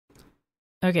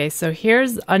Okay, so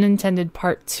here's unintended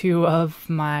part 2 of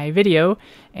my video,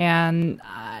 and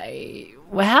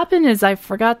what happened is I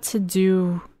forgot to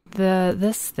do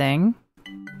this thing.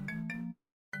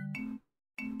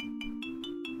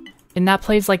 And that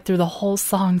plays like through the whole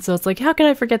song, so it's like, how could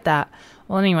I forget that?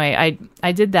 Well, anyway,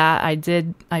 I did that.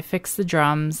 I fixed the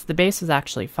drums. The bass was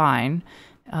actually fine.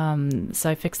 So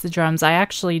I fixed the drums. I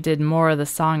actually did more of the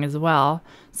song as well.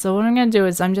 So what I'm going to do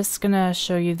is I'm just going to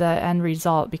show you the end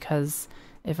result, because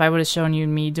if I would have shown you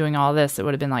me doing all this, it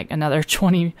would have been like another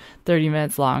 20, 30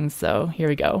 minutes long. So here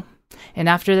we go. And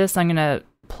after this, I'm going to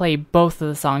play both of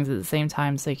the songs at the same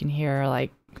time so you can hear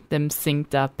like them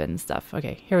synced up and stuff.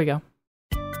 Okay, here we go.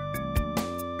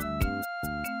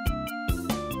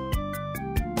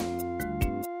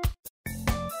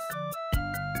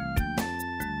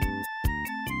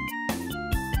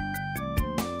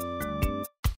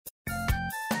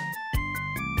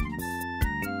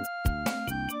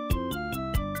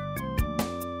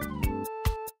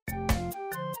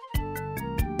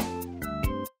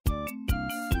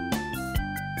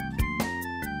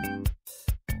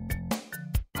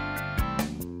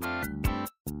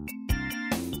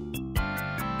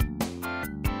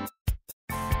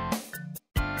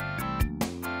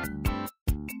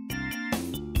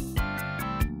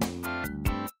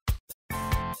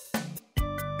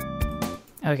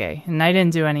 Okay, and I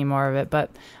didn't do any more of it, but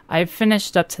I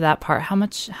finished up to that part. How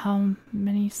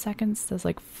many seconds? There's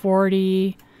like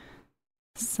 40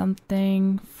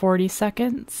 something, 40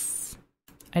 seconds.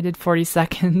 I did 40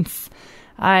 seconds.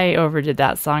 I overdid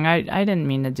that song. I didn't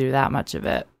mean to do that much of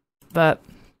it. But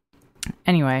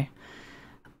anyway,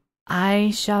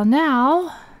 I shall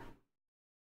now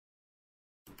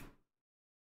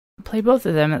play both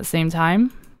of them at the same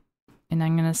time. And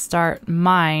I'm going to start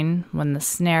mine when the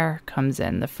snare comes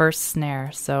in, the first snare.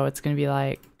 So it's going to be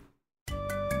like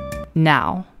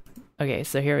now. Okay,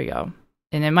 so here we go.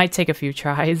 And it might take a few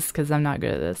tries because I'm not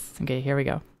good at this. Okay, here we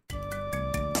go.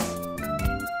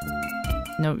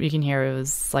 Nope, you can hear it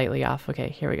was slightly off. Okay,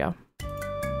 here we go.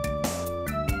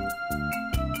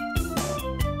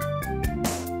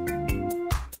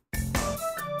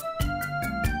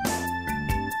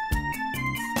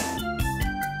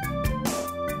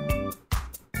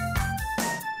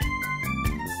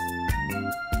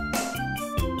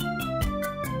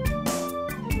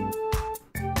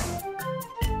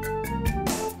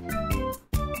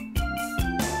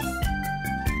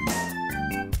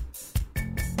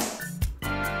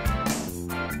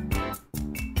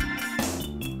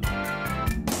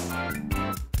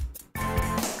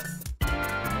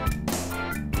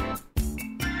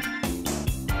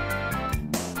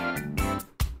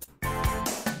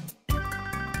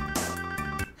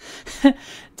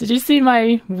 Did you see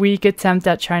my weak attempt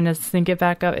at trying to sync it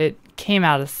back up? It came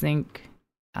out of sync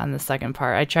on the second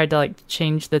part. I tried to like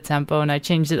change the tempo and I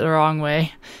changed it the wrong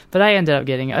way, but I ended up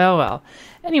getting it. Oh well.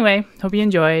 Anyway, hope you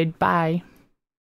enjoyed. Bye.